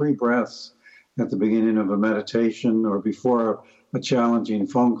 2 or 3 breaths at the beginning of a meditation, or before a challenging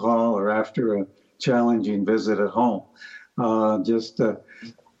phone call, or after a challenging visit at home. Just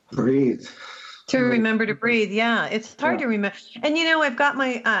breathe. To remember to breathe. Yeah, it's hard to remember. And, I've got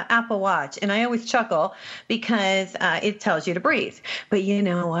my Apple Watch, and I always chuckle because it tells you to breathe. But you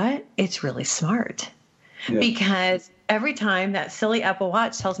know what? It's really smart, because every time that silly Apple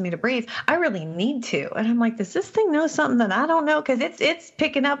Watch tells me to breathe, I really need to. And I'm like, does this thing know something that I don't know? Because it's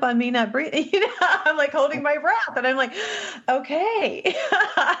picking up on me not breathing. I'm like holding my breath, and I'm like, okay,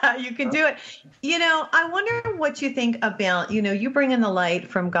 you can do it. I wonder what you think about, you bring in the light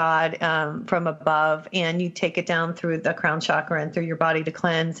from God, from above, and you take it down through the crown chakra and through your body to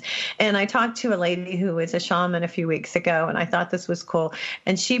cleanse. And I talked to a lady who is a shaman a few weeks ago, and I thought this was cool.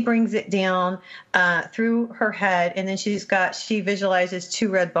 And she brings it down through her head, and then she visualizes 2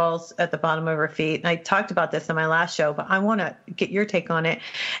 red balls at the bottom of her feet. And I talked about this in my last show, but I want to get your take on it.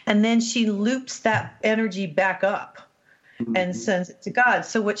 And then she loops that energy back up and sends it to God.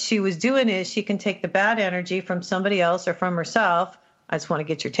 So what she was doing is she can take the bad energy from somebody else or from herself. I just want to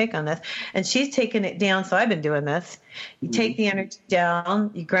get your take on this. And she's taking it down. So I've been doing this. You take the energy down,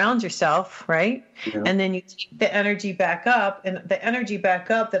 you ground yourself, right? Yeah. And then you take the energy back up, and the energy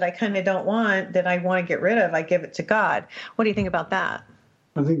back up that I kind of don't want, that I want to get rid of, I give it to God. What do you think about that?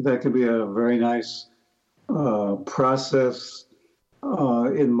 I think that could be a very nice process.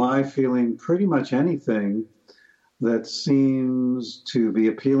 In my feeling, pretty much anything that seems to be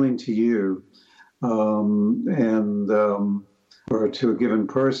appealing to you, or to a given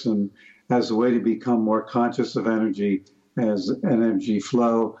person, as a way to become more conscious of energy, as energy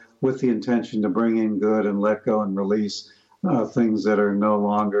flow, with the intention to bring in good and let go and release. things that are no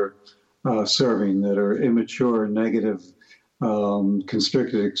longer serving, that are immature, negative,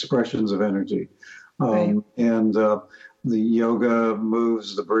 constricted expressions of energy. And the yoga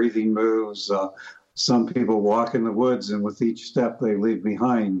moves, the breathing moves. Some people walk in the woods, and with each step they leave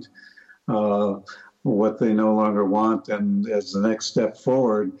behind what they no longer want. And as the next step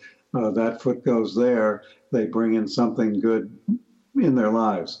forward, that foot goes there, they bring in something good in their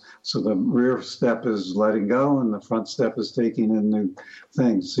lives. So the rear step is letting go, and the front step is taking in new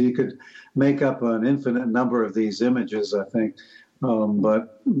things. So you could make up an infinite number of these images, I think,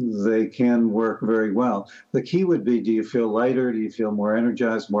 but they can work very well. The key would be, do you feel lighter? Do you feel more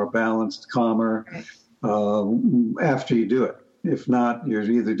energized, more balanced, calmer after you do it? If not, you're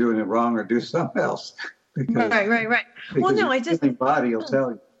either doing it wrong or do something else. Right. Well, no, the body will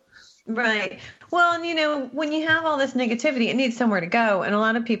tell you. Right. Well, and when you have all this negativity, it needs somewhere to go. And a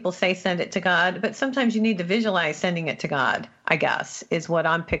lot of people say send it to God, but sometimes you need to visualize sending it to God, I guess, is what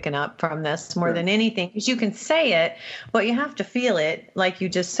I'm picking up from this more than anything. Because you can say it, but you have to feel it, like you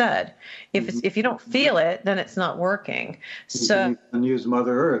just said. If you don't feel it, then it's not working. So you can use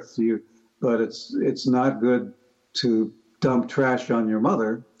Mother Earth, but it's not good to dump trash on your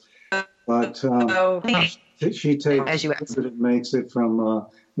mother. But she takes it and makes it from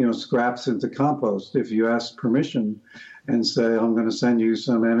scraps into compost. If you ask permission and say, I'm going to send you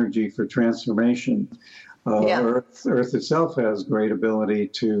some energy for transformation, Earth itself has great ability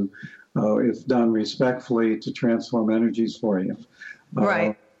to, if done respectfully, to transform energies for you.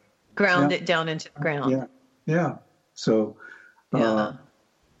 Ground it down into the ground. So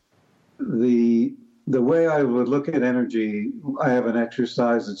the way I would look at energy, I have an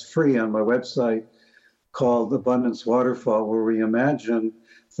exercise that's free on my website called Abundance Waterfall, where we imagine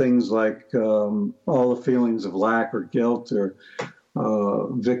things like all the feelings of lack or guilt or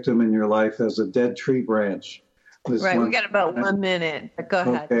victim in your life as a dead tree branch. We got about 1 minute. Go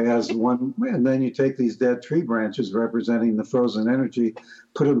ahead. Okay, as one, and then you take these dead tree branches representing the frozen energy,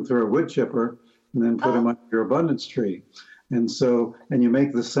 put them through a wood chipper, and then put them under your abundance tree. And you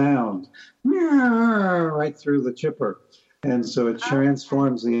make the sound right through the chipper. And so it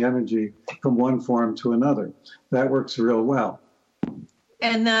transforms the energy from one form to another. That works real well.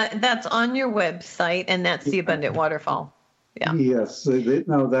 And that's on your website, and that's the Abundant Waterfall. Yeah. Yes.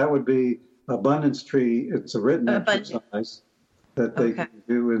 That would be Abundance Tree. It's a written exercise that they can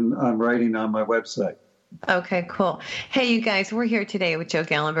do, and I'm writing on my website. Okay, cool. Hey, you guys, we're here today with Joe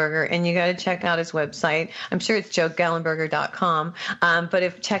Gallenberger, and you got to check out his website. I'm sure it's joegallenberger.com,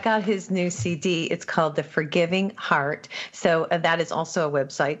 but check out his new CD. It's called The Forgiving Heart. So that is also a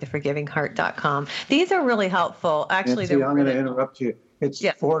website, theforgivingheart.com. These are really helpful. Actually, I'm going to interrupt you. It's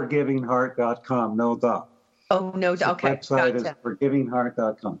forgivingheart.com, no dot. Oh, no dot. Okay. The website is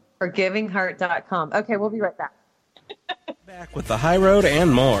forgivingheart.com. Forgivingheart.com. Okay, we'll be right back. Back with the high road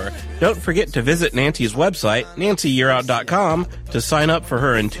and more. Don't forget to visit Nancy's website, nancyyearout.com, to sign up for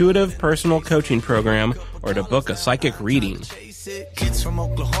her intuitive personal coaching program or to book a psychic reading. Kids from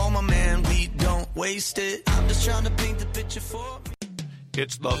Oklahoma, man, we don't waste it. I'm just trying to paint the picture for me.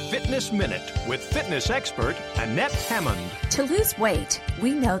 It's the Fitness Minute with fitness expert Annette Hammond. To lose weight,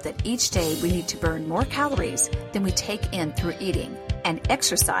 we know that each day we need to burn more calories than we take in through eating, and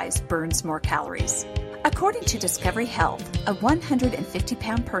exercise burns more calories. According to Discovery Health, a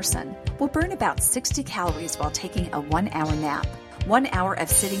 150-pound person will burn about 60 calories while taking a 1-hour nap. 1 hour of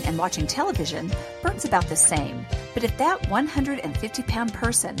sitting and watching television burns about the same. But if that 150-pound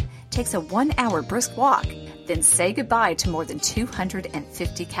person takes a 1-hour brisk walk, then say goodbye to more than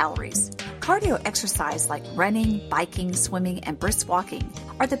 250 calories. Cardio exercise like running, biking, swimming, and brisk walking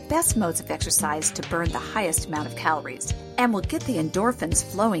are the best modes of exercise to burn the highest amount of calories and will get the endorphins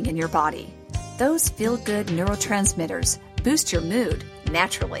flowing in your body. Those feel-good neurotransmitters boost your mood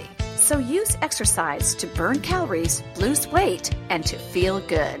naturally. So use exercise to burn calories, lose weight, and to feel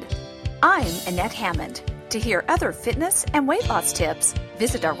good. I'm Annette Hammond. To hear other fitness and weight loss tips,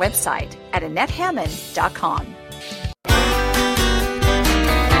 visit our website at AnnetteHammond.com.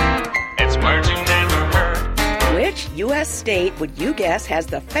 It's words you never heard. Which U.S. state would you guess has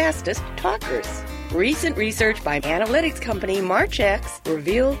the fastest talkers? Recent research by analytics company Marchex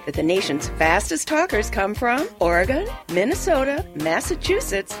revealed that the nation's fastest talkers come from Oregon, Minnesota,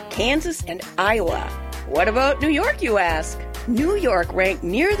 Massachusetts, Kansas, and Iowa. What about New York, you ask? New York ranked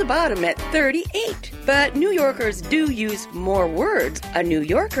near the bottom at 38. But New Yorkers do use more words. A New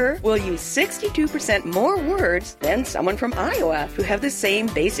Yorker will use 62% more words than someone from Iowa who have the same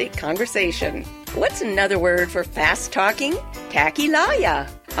basic conversation. What's another word for fast talking? Tachylaya.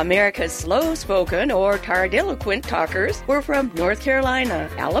 America's slow-spoken or tardiloquent talkers were from North Carolina,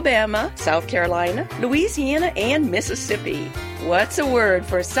 Alabama, South Carolina, Louisiana, and Mississippi. What's a word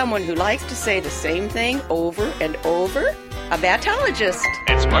for someone who likes to say the same thing over and over? A batologist.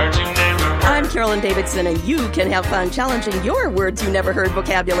 It's words you never heard. I'm Carolyn Davidson, and you can have fun challenging your words you never heard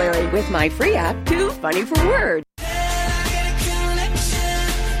vocabulary with my free app, Too Funny for Words.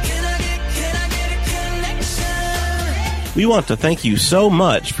 We want to thank you so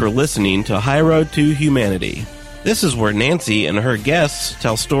much for listening to High Road to Humanity. This is where Nancy and her guests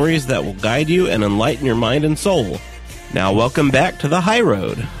tell stories that will guide you and enlighten your mind and soul. Now welcome back to the High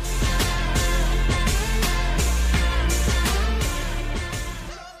Road.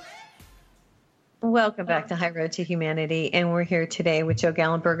 Welcome back to High Road to Humanity, and we're here today with Joe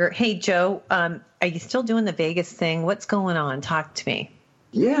Gallenberger. Hey, Joe, are you still doing the Vegas thing? What's going on? Talk to me.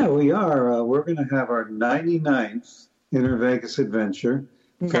 Yeah, we are. We're going to have our 99th Inner Vegas Adventure,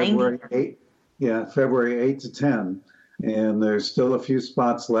 February 8th. Yeah, February 8 to 10, and there's still a few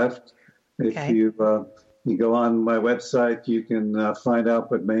spots left. If you go on my website, you can find out,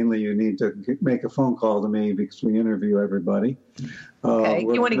 but mainly you need to make a phone call to me because we interview everybody. Okay,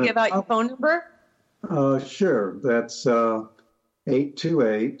 you want to give out your phone number? Sure. That's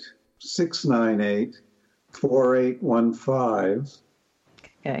 828-698-4815.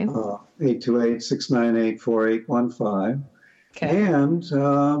 Okay. 828-698-4815. Okay. And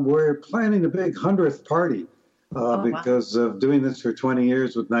we're planning a big 100th party because of doing this for 20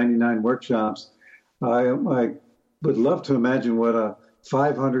 years with 99 workshops. I would love to imagine what a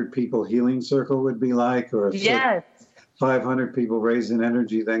 500 people healing circle would be like, or 500 people raising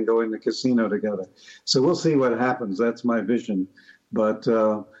energy, then go in the casino together. So we'll see what happens. That's my vision. But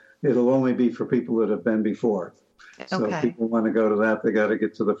it'll only be for people that have been before. So if people want to go to that, they got to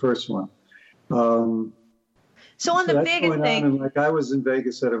get to the first one. So on the Vegas thing, and like I was in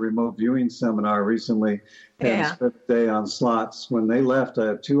Vegas at a remote viewing seminar recently, and spent the day on slots. When they left, I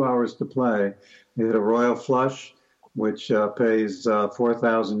had 2 hours to play. They had a Royal Flush, which pays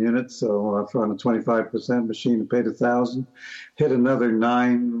 4,000 units. So on a 25% machine, it paid 1,000. Hit another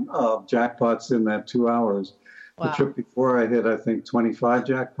 9 jackpots in that 2 hours. Wow. The trip before I hit, I think, 25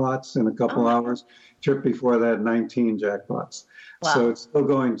 jackpots in a couple hours. Trip before that, 19 jackpots. Wow. So it's still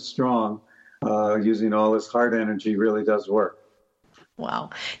going strong. Using all this heart energy really does work. Wow.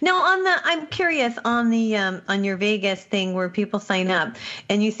 Now I'm curious on your Vegas thing where people sign up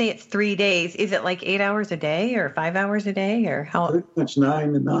and you say it's 3 days. Is it like 8 hours a day or 5 hours a day or how? Pretty much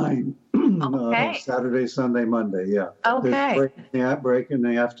 9 to 9. Okay. Saturday, Sunday, Monday. Yeah. Okay. Break in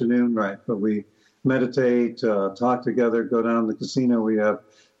the afternoon, right? But we meditate, talk together, go down to the casino. We have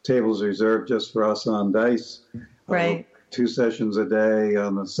tables reserved just for us on dice. Right. 2 sessions a day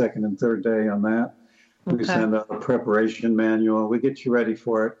on the second and third day on that. We send out a preparation manual. We get you ready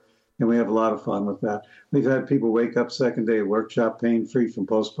for it, and we have a lot of fun with that. We've had people wake up second day workshop pain-free from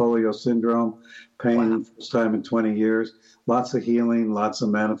post-polio syndrome, pain first time in 20 years. Lots of healing, lots of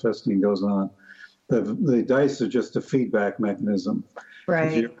manifesting goes on. The dice are just a feedback mechanism.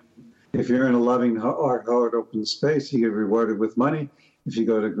 Right. If you're in a loving heart open space, you get rewarded with money. If you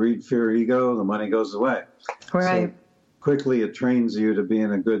go to greed, fear, ego, the money goes away. Right. So quickly it trains you to be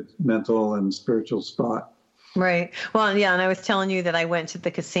in a good mental and spiritual spot. Right. Well, yeah, and I was telling you that I went to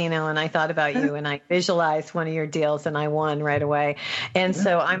the casino and I thought about you and I visualized one of your deals and I won right away. And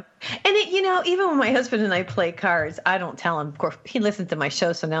so even when my husband and I play cards, I don't tell him. Of course, he listens to my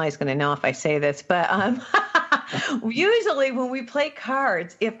show, so now he's going to know if I say this. But usually when we play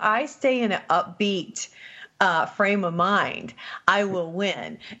cards, if I stay in an upbeat frame of mind, I will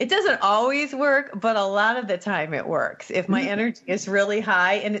win. It doesn't always work, but a lot of the time it works. If my energy is really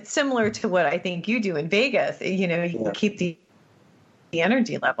high, and it's similar to what I think you do in Vegas, you keep the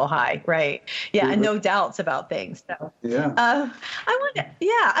energy level high, right? Yeah, and no doubts about things. So, I want to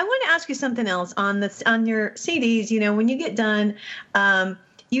ask you something else on your CDs. When you get done,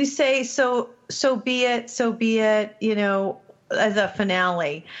 you say so be it, as a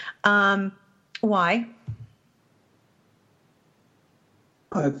finale. Why?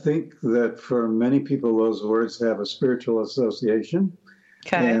 I think that for many people, those words have a spiritual association.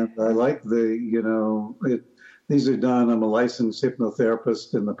 Okay. And I like these are done. I'm a licensed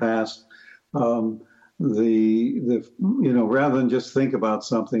hypnotherapist in the past. Rather than just think about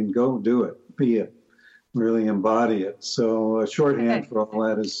something, go do it, be it, really embody it. So a shorthand for all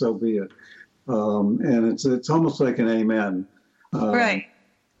that is so be it. And it's almost like an amen. Right.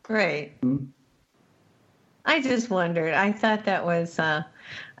 I just wondered. I thought that was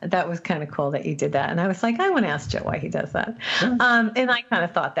that was kind of cool that you did that. And I was like, I want to ask Joe why he does that. And I kind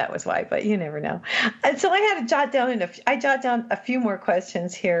of thought that was why, but you never know. And so I had to jot down a few more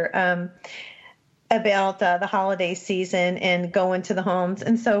questions here about the holiday season and going to the homes,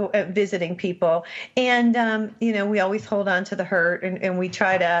 and so visiting people. And, we always hold on to the hurt, and we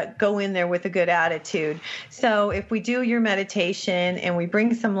try to go in there with a good attitude. So if we do your meditation and we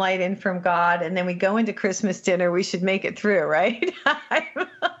bring some light in from God, and then we go into Christmas dinner, we should make it through, right?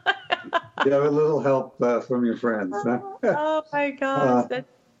 You have a little help from your friends. Huh? Oh my gosh.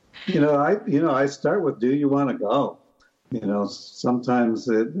 I start with, do you want to go? Sometimes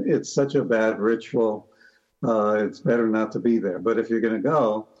it's such a bad ritual. It's better not to be there. But if you're going to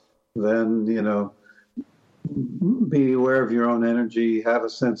go, then, be aware of your own energy, have a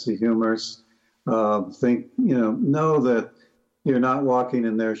sense of humor, know that you're not walking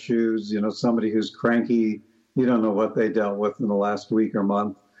in their shoes. Somebody who's cranky, you don't know what they dealt with in the last week or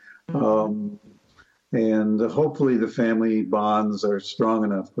month. And hopefully the family bonds are strong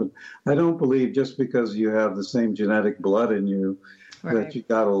enough. But I don't believe just because you have the same genetic blood in you that you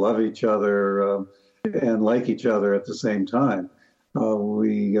got to love each other and like each other at the same time.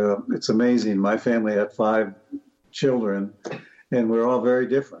 It's amazing. My family had 5 children, and we're all very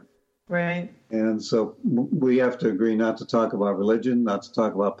different. Right. And so we have to agree not to talk about religion, not to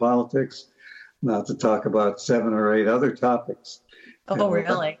talk about politics, not to talk about 7 or 8 other topics. Oh,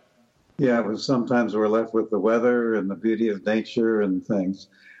 really? Yeah, but sometimes we're left with the weather and the beauty of nature and things.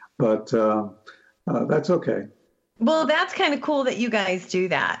 But that's okay. Well, that's kind of cool that you guys do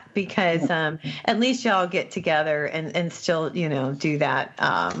that, because at least y'all get together and still, do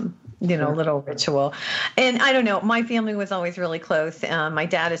that, little ritual. And I don't know, my family was always really close. My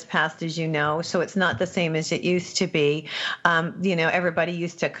dad has passed, as you know, so it's not the same as it used to be. Everybody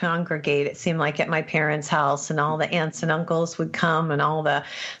used to congregate, it seemed like, at my parents' house, and all the aunts and uncles would come, and all the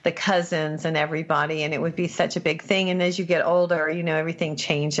cousins and everybody, and it would be such a big thing. And as you get older, everything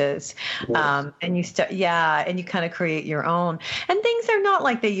changes. And you and you kind of create your own. And things are not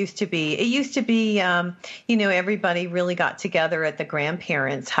like they used to be. It used to be, everybody really got together at the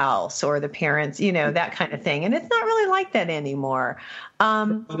grandparents' house or the parents, that kind of thing. And it's not really like that anymore.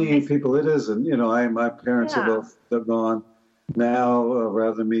 Many people, it isn't. My parents are both gone now.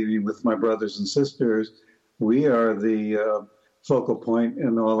 Rather than meeting with my brothers and sisters, we are the focal point,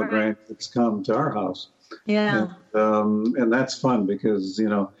 and all the grandkids come to our house. Yeah. And that's fun because,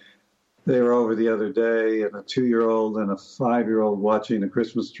 they were over the other day, and a 2-year-old and a 5-year-old watching a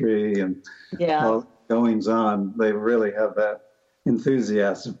Christmas tree, and all goings on. They really have that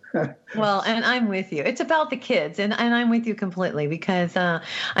enthusiasm. Well, and I'm with you. It's about the kids, and I'm with you completely, because I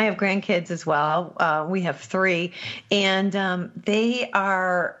have grandkids as well. We have 3, and they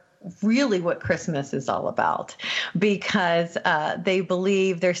are really what Christmas is all about, because they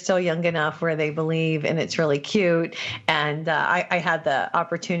believe, they're still young enough where they believe, and it's really cute. And I had the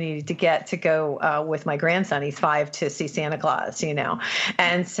opportunity to get to go with my grandson, he's 5, to see Santa Claus,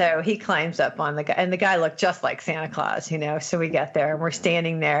 and so he climbs up on the guy, and the guy looked just like Santa Claus, so we get there and we're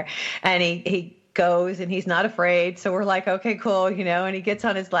standing there, and he goes, and he's not afraid. So we're like, okay, cool, and he gets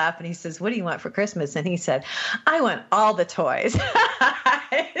on his lap and he says, what do you want for Christmas? And he said, I want all the toys.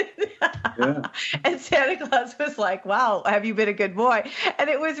 Yeah. And Santa Claus was like, wow, have you been a good boy? And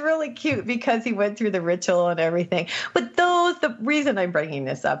it was really cute because he went through the ritual and everything. But the reason I'm bringing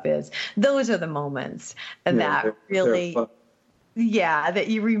this up is those are the moments that really... that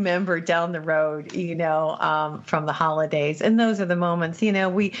you remember down the road, from the holidays. And those are the moments,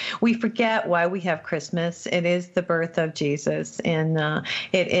 we forget why we have Christmas. It is the birth of Jesus. And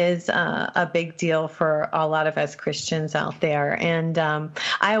it is a big deal for a lot of us Christians out there. And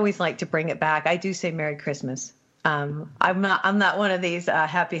I always like to bring it back. I do say Merry Christmas. I'm not one of these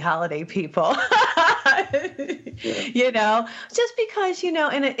happy holiday people, just because,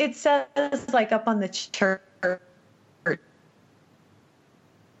 and it says like up on the church,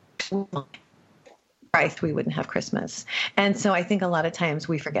 Christ, we wouldn't have Christmas. And so I think a lot of times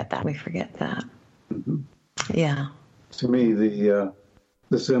we forget that. Mm-hmm. Yeah. To me, the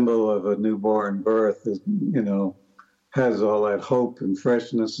symbol of a newborn birth is, has all that hope and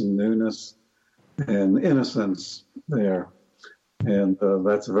freshness and newness and innocence there. And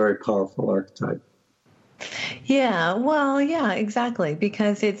that's a very powerful archetype. Yeah, well, yeah, exactly.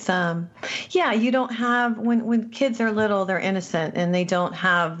 Because it's, you don't have, when kids are little, they're innocent and they don't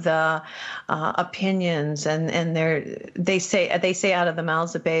have the opinions, and they say out of the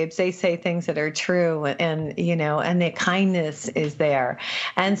mouths of babes, they say things that are true, and and the kindness is there.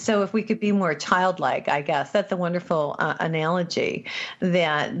 And so if we could be more childlike, I guess that's a wonderful analogy,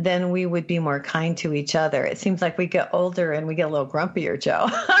 that then we would be more kind to each other. It seems like we get older and we get a little grumpier, Joe.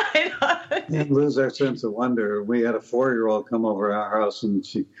 And lose our sense of wonder. We had a 4-year-old come over our house, and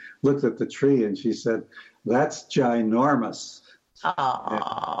she looked at the tree and she said, "That's ginormous."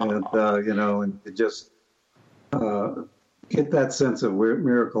 And and just get that sense of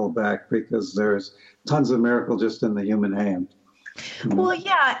miracle back, because there's tons of miracle just in the human hand. Well,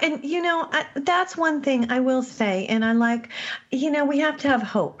 yeah. And, that's one thing I will say. And I like, we have to have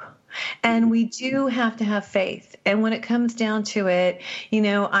hope. And we do have to have faith. And when it comes down to it,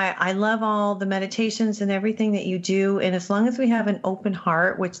 I love all the meditations and everything that you do. And as long as we have an open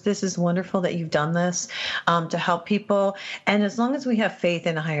heart, which this is wonderful that you've done this to help people. And as long as we have faith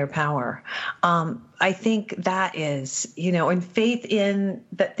in a higher power, I think that is, and faith in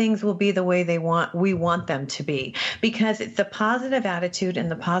that things will be the way we want them to be, because it's the positive attitude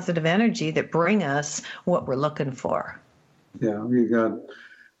and the positive energy that bring us what we're looking for. Yeah, you got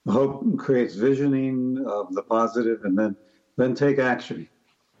hope creates visioning of the positive, and then take action.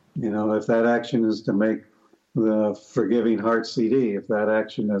 If that action is to make the Forgiving Heart CD, if that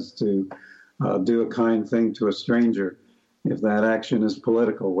action is to do a kind thing to a stranger, if that action is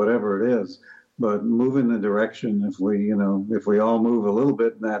political, whatever it is, but move in the direction. If we all move a little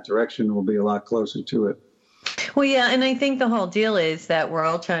bit in that direction, we'll be a lot closer to it. Well, yeah, and I think the whole deal is that we're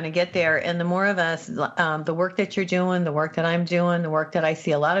all trying to get there, and the more of us, the work that you're doing, the work that I'm doing, the work that I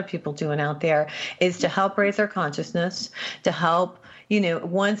see a lot of people doing out there, is to help raise our consciousness, to help,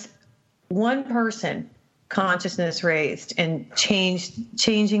 once one person consciousness raised and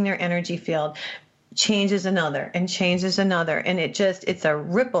changing their energy field, changes another and changes another, and it's a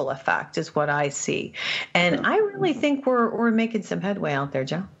ripple effect is what I see. And I really think we're making some headway out there,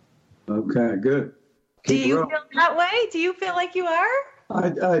 Joe. Okay, good. Do you feel that way? Do you feel like you are?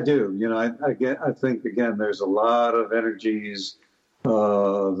 I do. I think, again, there's a lot of energies that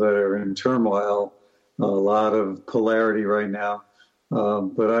are in turmoil, a lot of polarity right now.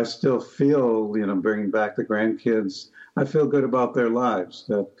 But I still feel, bringing back the grandkids, I feel good about their lives.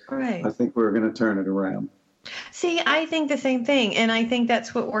 Right. I think we're going to turn it around. See, I think the same thing. And I think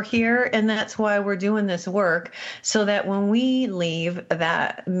that's what we're here. And that's why we're doing this work, so that when we leave,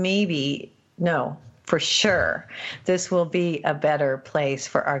 that for sure, this will be a better place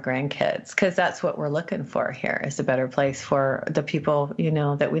for our grandkids, because that's what we're looking for here, is a better place for the people,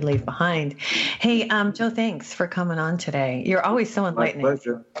 that we leave behind. Hey, Joe, thanks for coming on today. You're always so enlightening. My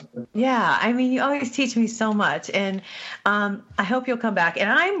pleasure. Yeah, you always teach me so much, and I hope you'll come back.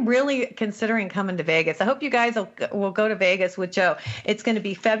 And I'm really considering coming to Vegas. I hope you guys will go to Vegas with Joe. It's going to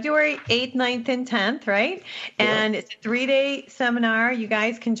be February 8th, 9th, and 10th, right? And it's a 3-day seminar. You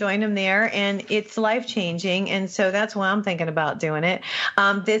guys can join him there, and it's life-changing, and so that's why I'm thinking about doing it.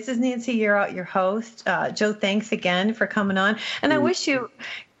 This is Nancy Yearout, your host. Joe, thanks again for coming on, and I wish you,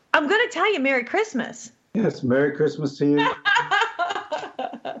 I'm going to tell you Merry Christmas. Yes, Merry Christmas to you.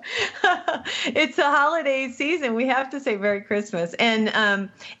 It's a holiday season. We have to say Merry Christmas. And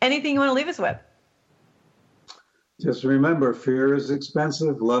anything you want to leave us with? Just remember, fear is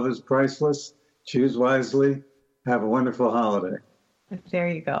expensive, love is priceless. Choose wisely. Have a wonderful holiday. There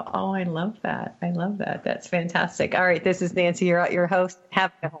you go. Oh, I love that. I love that. That's fantastic. All right, this is Nancy. You're your host.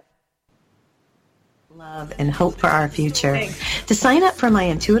 Have a love and hope for our future. Thanks. To sign up for my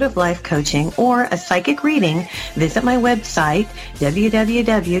intuitive life coaching or a psychic reading, visit my website,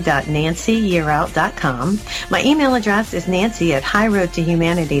 www.nancyyearout.com. My email address is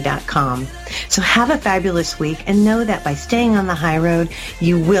nancy@highroadtohumanity.com. So have a fabulous week, and know that by staying on the high road,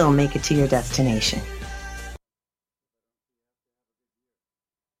 you will make it to your destination.